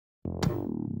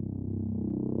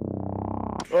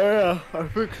Oh yeah, I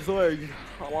fixed his leg.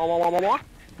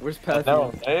 Where's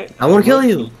Pathium? I want to kill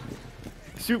you.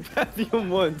 Shoot Pathium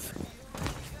once.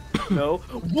 No.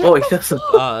 Oh, he doesn't.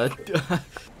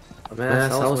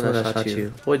 Man, I was gonna shot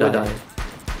you. Boy died.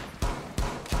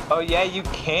 Oh yeah, you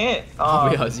can't. Oh,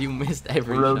 because you missed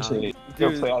every rotate. shot. Go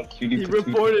Dude, play on cutie he patootie.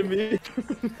 reported me.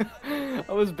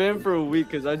 I was banned for a week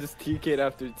because I just TK'd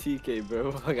after TK, bro.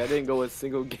 Like I didn't go a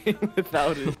single game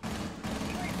without it.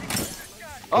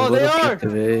 Oh, they are!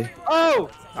 Oh!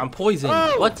 I'm poisoned.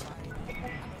 Oh! What?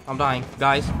 I'm dying,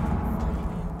 guys. I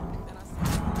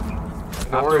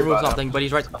have to worry remove about something, but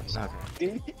he's right.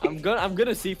 Okay. I'm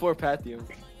gonna C4 Pathium.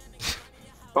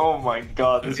 Oh my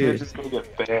god, this guy's just gonna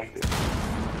get banned.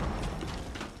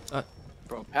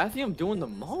 Bro, Pathium doing the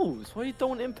most. What are you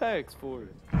throwing impacts for?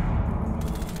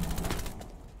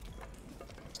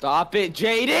 Stop it,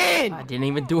 Jaden! I didn't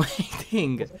even do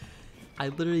anything. I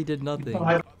literally did nothing.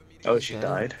 Oh, she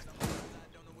died.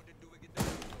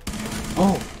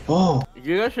 Oh.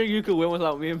 You guys think you could win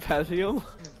without me and Pathium?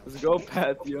 Let's go,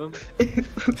 Pathium.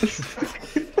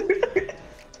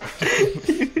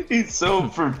 He's so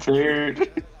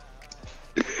prepared.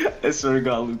 I swear to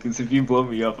God, Lucas, if you blow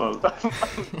me up, I'm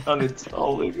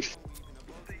uninstalling.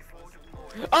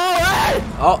 Oh, hey!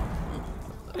 Oh.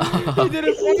 He did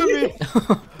it for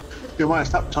me! Yo, man,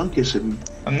 stop tongue kissing me.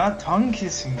 I'm not tongue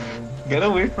kissing you. Get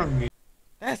away from me.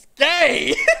 That's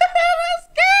gay!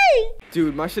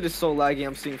 Dude, my shit is so laggy,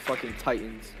 I'm seeing fucking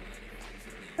Titans.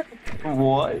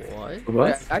 What? What?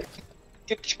 What? I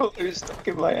Controller stuck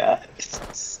in my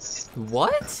ass.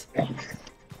 What?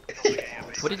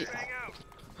 What did you...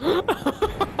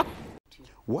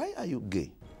 Why are you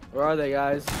gay? Where are they,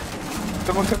 guys?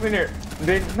 Someone come in here.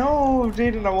 No,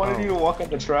 Jaden, I wanted you to walk on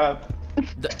the trap.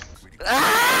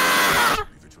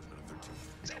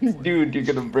 Dude, you're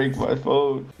gonna break my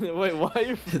phone. Wait, why are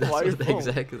you? That's Why are you? what,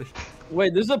 exactly.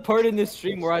 Wait, there's a part in this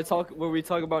stream where we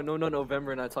talk about No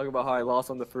November, and I talk about how I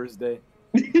lost on the first day.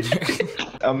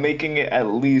 I'm making it at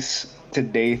least to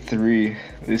day 3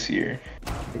 this year.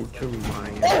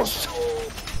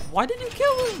 Why did you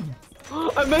kill him?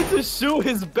 I meant to shoot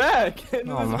his back,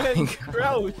 and Oh this my man God.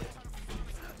 crouched.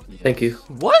 Thank you.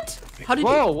 What? How did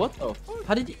Bro, you... what the? Fuck?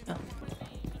 How did you...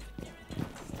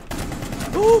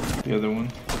 The other one.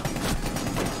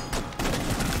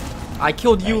 I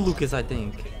killed you, Lucas, I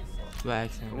think. By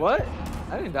accident. What?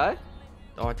 I didn't die.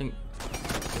 Oh, I think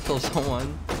I killed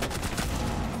someone.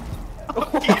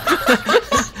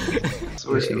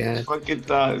 Swear she to got? fucking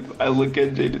time I look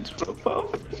at Jaden's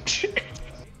profile.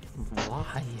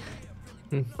 Why?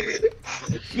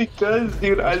 Because,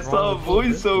 dude, I saw a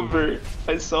voiceover.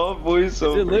 I saw a Is it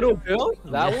voiceover. Little Bill?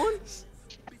 That one? Yes.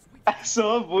 I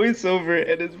saw a voiceover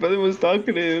and his brother was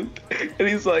talking to him. And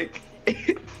he's like,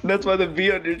 that's why the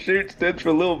B on your shirt stands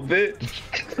for little bitch.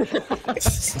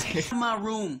 In my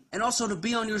room, and also the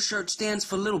B on your shirt stands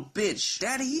for little bitch.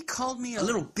 Daddy, he called me a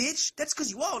little bitch? That's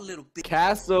because you are a little bitch.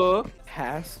 Castle.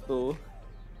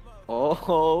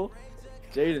 Oh.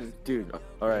 Jaden, dude.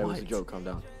 Alright, it was a What? joke. Calm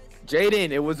down.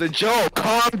 Jaden, it was a joke.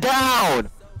 Calm down.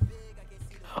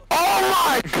 Oh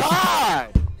my god!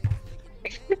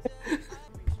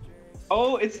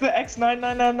 Oh, it's the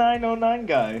X9999909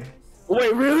 guy.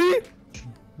 Wait, really?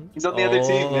 He's on the other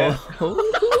team, yeah.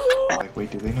 Oh. Like,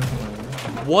 wait, do they know who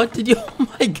I am? What did you... Oh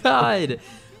my god!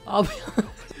 I'll be...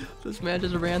 This man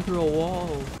just ran through a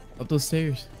wall. Up those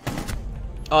stairs.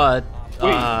 Wait,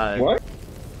 what?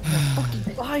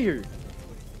 Fucking fire.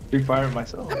 Free fire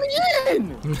myself. Come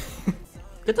in!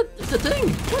 It's a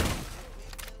thing!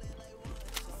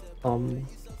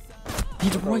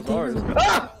 He's right there.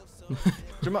 Ah!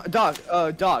 Doc,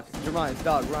 Jermaine,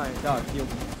 Doc, Ryan, Doc, heal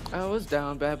me. I was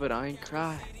down bad, but I ain't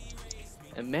cry.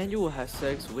 Emmanuel has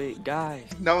sex with guys.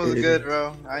 That was Dude. good,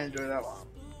 bro. I enjoyed that one.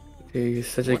 Dude, you're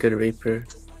such a good raper.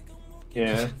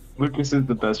 Yeah, Lucas is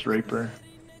the best raper.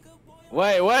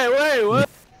 Wait, what?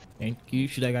 Thank you.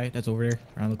 Shoot that guy that's over there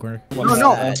around the corner.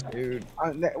 No. Dude.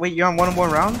 Wait, you're on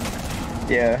 1-on-1 round?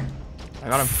 Yeah. I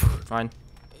got him. Fine.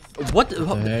 What? The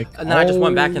heck? And then I just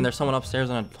went back and there's someone upstairs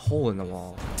on a hole in the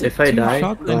wall. If I die,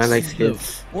 Shotguns I like to the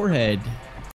skits. forehead.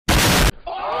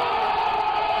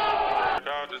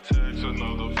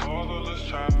 Another fatherless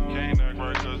child can't act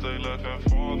right cause they left him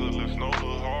fatherless. No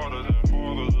look harder than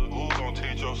fatherhood. Who's gonna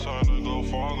teach your son to go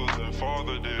farther than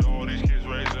father did? All these kids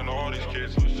raising all these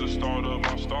kids. Who's the start of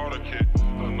my starter kit?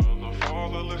 Another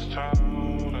fatherless child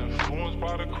influenced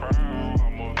by the crowd.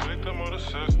 I'm a victim of the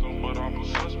system, but I'm a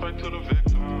suspect to the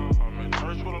victim. I'm in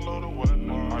church with a load of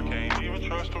weapons. I can't even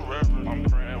trust the reverend. I'm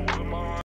praying